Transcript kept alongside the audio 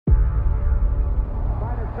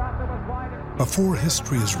Before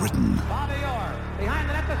history is written,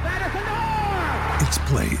 it's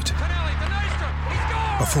played.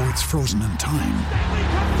 Before it's frozen in time,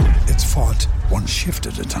 it's fought one shift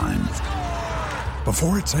at a time.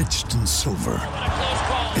 Before it's etched in silver,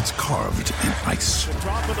 it's carved in ice.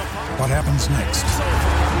 What happens next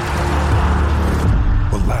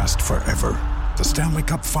will last forever. The Stanley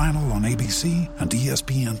Cup Final on ABC and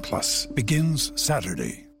ESPN Plus begins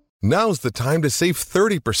Saturday. Now's the time to save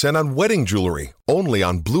 30% on wedding jewelry, only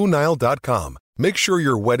on BlueNile.com. Make sure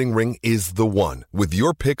your wedding ring is the one with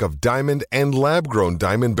your pick of diamond and lab-grown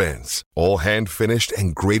diamond bands, all hand-finished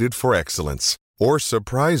and graded for excellence. Or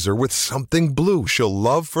surprise her with something blue she'll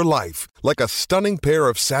love for life, like a stunning pair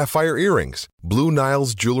of sapphire earrings. Blue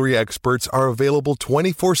Nile's jewelry experts are available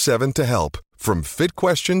 24/7 to help, from fit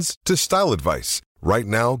questions to style advice. Right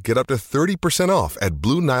now, get up to 30% off at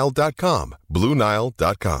BlueNile.com.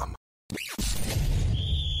 BlueNile.com.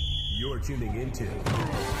 You're tuning into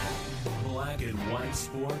Black and White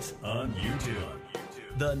Sports on YouTube.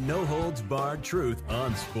 The no-holds-barred truth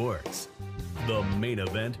on sports. The main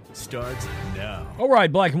event starts now. All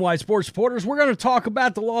right, Black and White Sports supporters, we're going to talk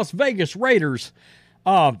about the Las Vegas Raiders.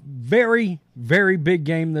 Very, very big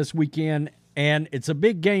game this weekend, and it's a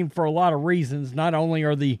big game for a lot of reasons. Not only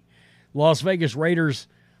are the Las Vegas Raiders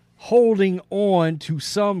holding on to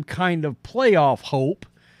some kind of playoff hope,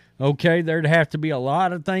 okay, there'd have to be a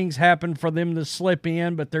lot of things happen for them to slip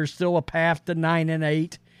in, but there's still a path to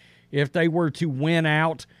 9-8 if they were to win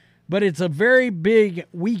out. But it's a very big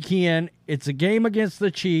weekend. It's a game against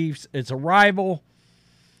the Chiefs. It's a rival.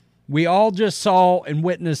 We all just saw and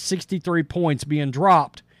witnessed 63 points being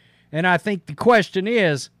dropped. And I think the question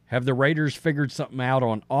is, have the Raiders figured something out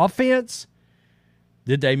on offense?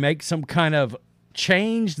 Did they make some kind of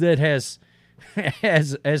change that has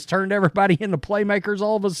turned everybody into playmakers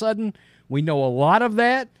all of a sudden? We know a lot of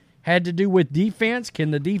that had to do with defense. Can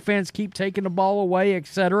the defense keep taking the ball away,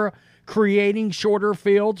 etc., creating shorter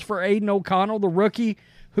fields for Aiden O'Connell, the rookie,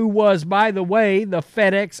 who was, by the way, the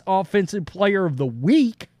FedEx Offensive Player of the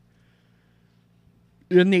Week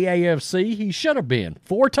in the AFC. He should have been.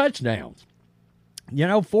 4 touchdowns.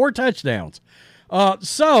 4 touchdowns.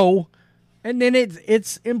 And then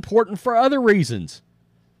it's important for other reasons.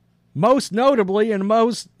 Most notably and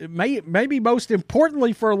maybe most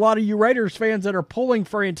importantly for a lot of you Raiders fans that are pulling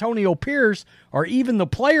for Antonio Pierce, or even the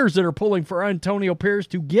players that are pulling for Antonio Pierce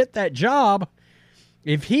to get that job,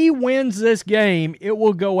 if he wins this game, it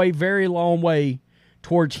will go a very long way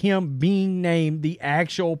towards him being named the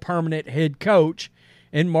actual permanent head coach,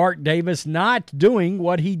 and Mark Davis not doing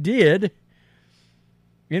what he did,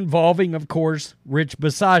 involving, of course, Rich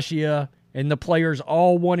Bisaccia and the players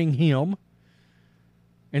all wanting him,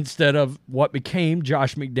 instead of what became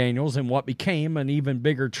Josh McDaniels and what became an even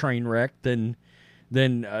bigger train wreck than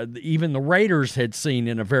even the Raiders had seen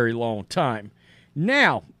in a very long time.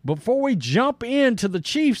 Now, before we jump into the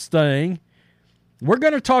Chiefs thing, we're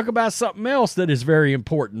going to talk about something else that is very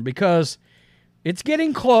important, because it's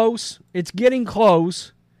getting close. It's getting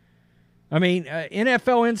close. I mean,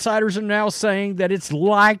 NFL insiders are now saying that it's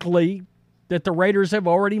likely that the Raiders have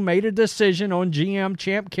already made a decision on GM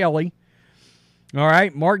Champ Kelly. All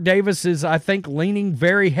right, Mark Davis is, I think, leaning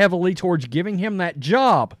very heavily towards giving him that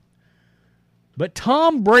job. But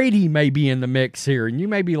Tom Brady may be in the mix here, and you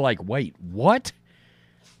may be like, wait, what?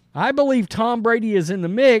 I believe Tom Brady is in the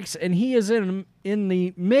mix, and he is in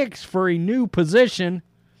the mix for a new position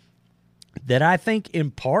that I think,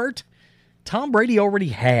 in part, Tom Brady already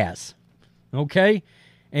has. Okay?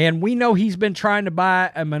 And we know he's been trying to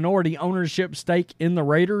buy a minority ownership stake in the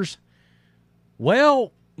Raiders.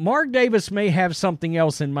 Well, Mark Davis may have something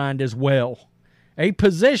else in mind as well. A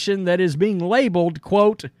position that is being labeled,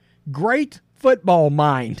 quote, great football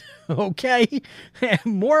mind. Okay?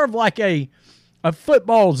 More of like a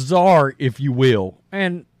football czar, if you will.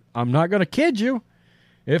 And I'm not going to kid you.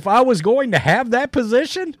 If I was going to have that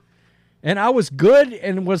position and I was good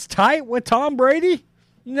and was tight with Tom Brady,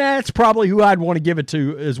 that's probably who I'd want to give it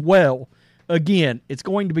to as well. Again, it's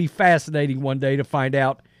going to be fascinating one day to find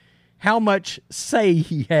out how much say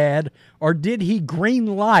he had, or did he green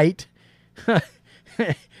light?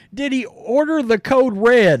 Did he order the code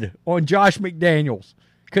red on Josh McDaniels,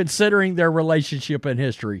 considering their relationship and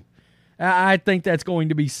history? I think that's going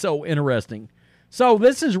to be so interesting. So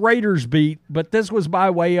this is Raiders beat, but this was by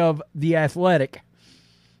way of The Athletic.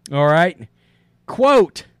 All right.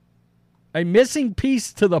 Quote, a missing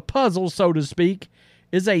piece to the puzzle, so to speak,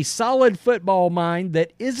 is a solid football mind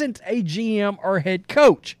that isn't a GM or head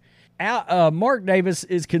coach. Mark Davis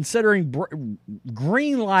is considering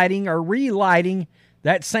green lighting or relighting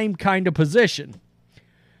that same kind of position.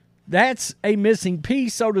 That's a missing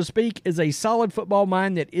piece, so to speak, is a solid football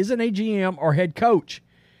mind that isn't a GM or head coach.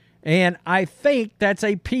 And I think that's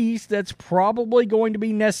a piece that's probably going to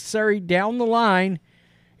be necessary down the line,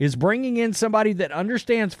 is bringing in somebody that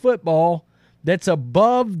understands football that's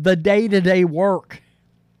above the day-to-day work.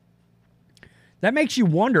 That makes you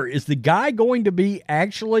wonder, is the guy going to be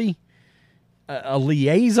actually a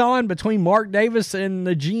liaison between Mark Davis and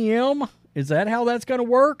the GM? Is that how that's going to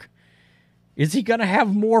work? Is he going to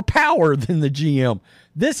have more power than the GM?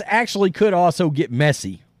 This actually could also get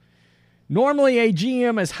messy. Normally, a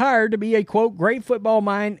GM is hired to be a, quote, great football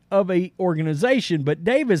mind of a organization, but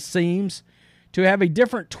Davis seems to have a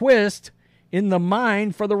different twist in the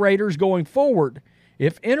mind for the Raiders going forward.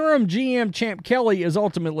 If interim GM Champ Kelly is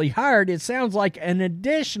ultimately hired, it sounds like an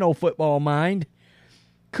additional football mind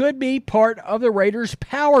could be part of the Raiders'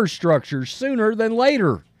 power structure sooner than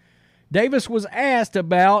later. Davis was asked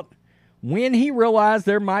about when he realized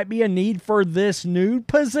there might be a need for this new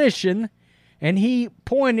position, and he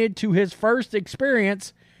pointed to his first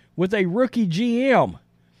experience with a rookie GM.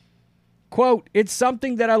 Quote, it's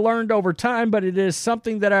something that I learned over time, but it is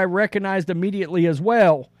something that I recognized immediately as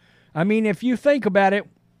well. I mean, if you think about it,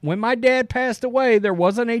 when my dad passed away, there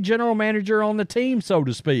wasn't a general manager on the team, so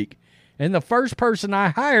to speak. And the first person I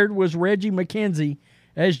hired was Reggie McKenzie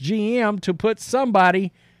as GM to put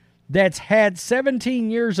somebody that's had 17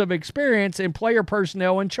 years of experience in player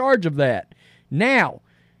personnel in charge of that. Now,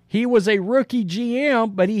 he was a rookie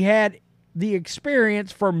GM, but he had the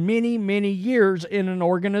experience for many, many years in an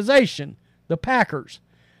organization, the Packers.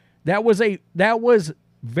 That was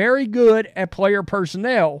very good at player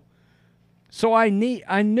personnel, so I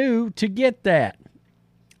knew to get that.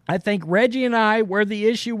 I think Reggie and I, where the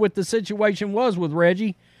issue with the situation was with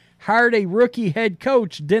Reggie, hired a rookie head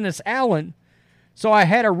coach, Dennis Allen. So I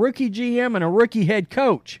had a rookie GM and a rookie head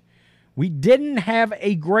coach. We didn't have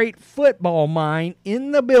a great football mind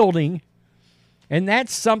in the building, and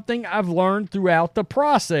that's something I've learned throughout the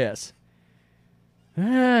process.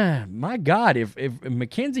 My God, if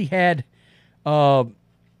McKenzie had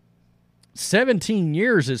 17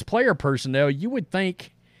 years as player personnel, you would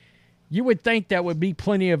think that would be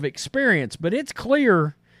plenty of experience. But it's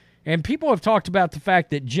clear, and people have talked about the fact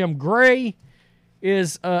that Jim Gray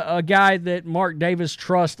is a guy that Mark Davis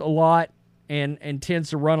trusts a lot and tends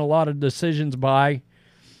to run a lot of decisions by.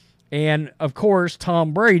 And, of course,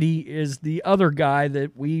 Tom Brady is the other guy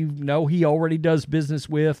that we know he already does business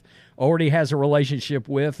with, already has a relationship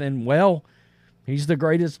with, and, well, he's the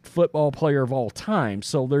greatest football player of all time.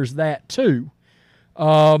 So there's that, too.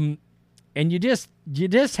 And you just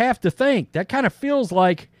have to think. That kind of feels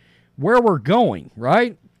like where we're going,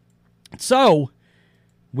 right? So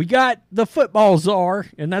we got the football czar,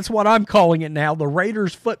 and that's what I'm calling it now, the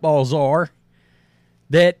Raiders football czar,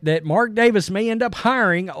 that Mark Davis may end up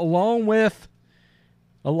hiring along with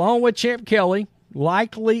Champ Kelly.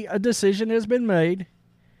 Likely a decision has been made.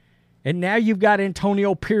 And now you've got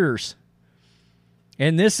Antonio Pierce.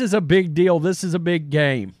 And this is a big deal. This is a big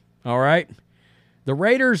game. All right? The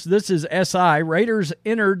Raiders, this is SI. Raiders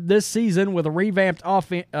entered this season with a revamped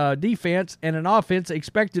defense and an offense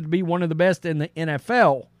expected to be one of the best in the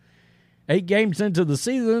NFL. 8 games into the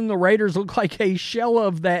season, the Raiders look like a shell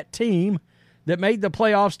of that team that made the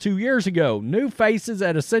playoffs 2 years ago. New faces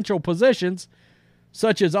at essential positions,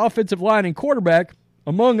 such as offensive line and quarterback,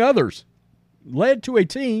 among others, led to a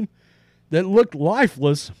team that looked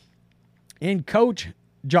lifeless in Coach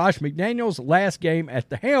Josh McDaniels' last game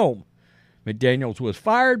at the helm. McDaniels was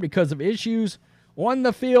fired because of issues on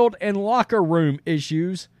the field and locker room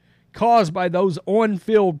issues caused by those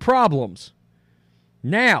on-field problems.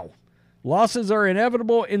 Now, losses are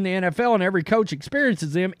inevitable in the NFL, and every coach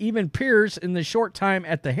experiences them, even Pierce in the short time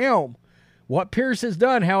at the helm. What Pierce has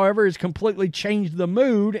done, however, is completely changed the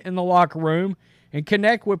mood in the locker room and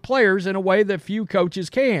connect with players in a way that few coaches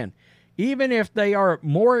can, even if they are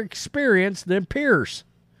more experienced than Pierce.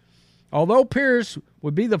 Although Pierce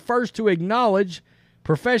would be the first to acknowledge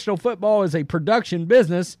professional football is a production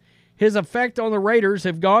business, his effect on the Raiders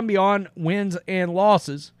have gone beyond wins and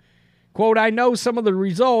losses. Quote, I know some of the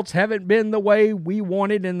results haven't been the way we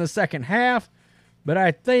wanted in the second half, but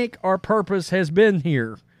I think our purpose has been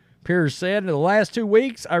here. Pierce said, in the last 2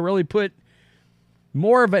 weeks, I really put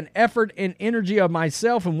more of an effort and energy of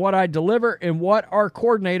myself in what I deliver and what our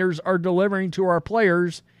coordinators are delivering to our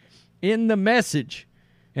players in the message.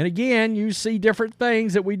 And again, you see different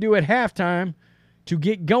things that we do at halftime to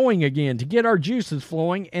get going again, to get our juices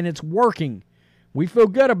flowing, and it's working. We feel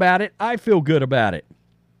good about it. I feel good about it.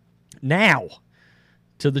 Now,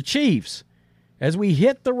 to the Chiefs. As they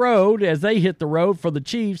hit the road for the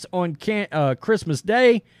Chiefs on Christmas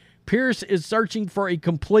Day, Pierce is searching for a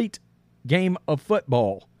complete game of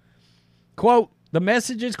football. Quote, the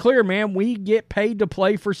message is clear, man. We get paid to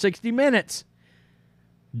play for 60 minutes.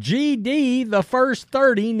 GD, the first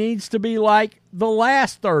 30 needs to be like the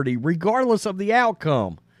last 30, regardless of the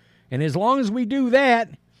outcome. And as long as we do that,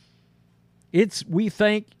 we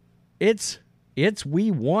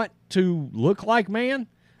want to look like, man.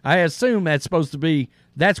 I assume that's supposed to be,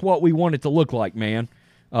 that's what we want it to look like, man.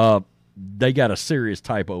 They got a serious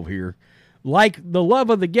typo here. Like the love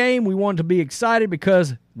of the game, we want to be excited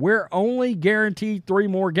because we're only guaranteed 3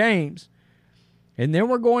 more games. And then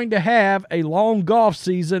we're going to have a long golf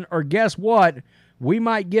season, or guess what? We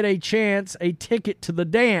might get a ticket to the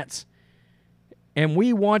dance. And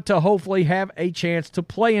we want to hopefully have a chance to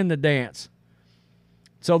play in the dance.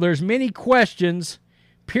 So there's many questions.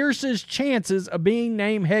 Pierce's chances of being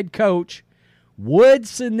named head coach would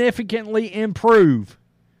significantly improve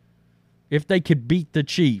if they could beat the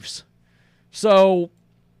Chiefs. So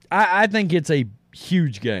I think it's a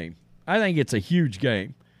huge game. I think it's a huge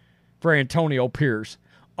game for Antonio Pierce.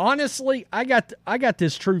 Honestly, I got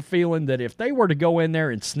this true feeling that if they were to go in there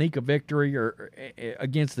and sneak a victory or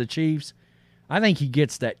against the Chiefs, I think he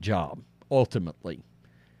gets that job ultimately.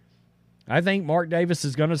 I think Mark Davis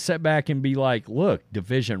is going to sit back and be like, look,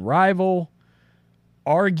 division rival,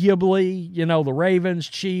 arguably, the Ravens,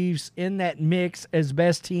 Chiefs in that mix as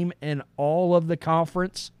best team in all of the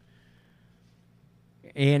conference.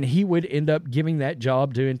 And he would end up giving that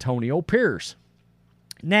job to Antonio Pierce.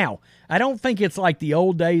 Now, I don't think it's like the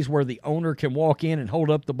old days where the owner can walk in and hold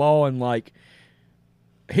up the ball and like,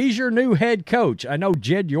 he's your new head coach. I know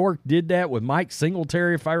Jed York did that with Mike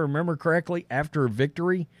Singletary, if I remember correctly, after a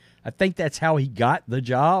victory. I think that's how he got the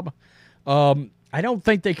job. I don't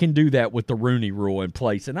think they can do that with the Rooney Rule in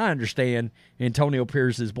place. And I understand Antonio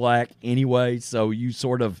Pierce is black anyway, so you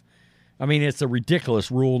sort of, it's a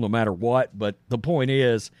ridiculous rule no matter what, but the point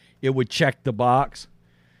is it would check the box.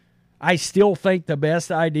 I still think the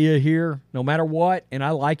best idea here, no matter what, and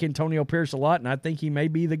I like Antonio Pierce a lot, and I think he may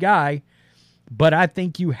be the guy, but I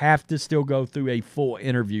think you have to still go through a full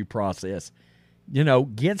interview process.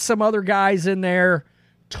 Get some other guys in there,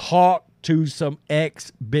 talk to some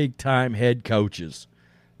ex-big-time head coaches.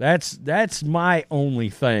 That's my only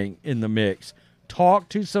thing in the mix. Talk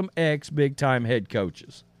to some ex-big-time head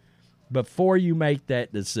coaches before you make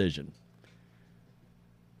that decision.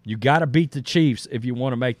 You got to beat the Chiefs if you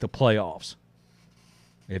want to make the playoffs.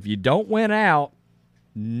 If you don't win out,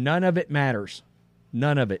 none of it matters.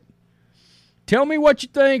 None of it. Tell me what you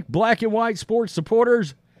think, black and white sports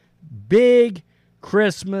supporters. Big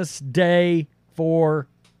Christmas Day for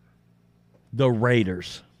the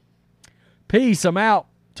Raiders. Peace. I'm out.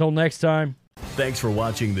 Till next time. Thanks for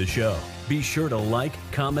watching the show. Be sure to like,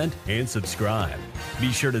 comment, and subscribe.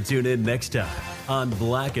 Be sure to tune in next time on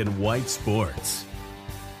Black and White Sports.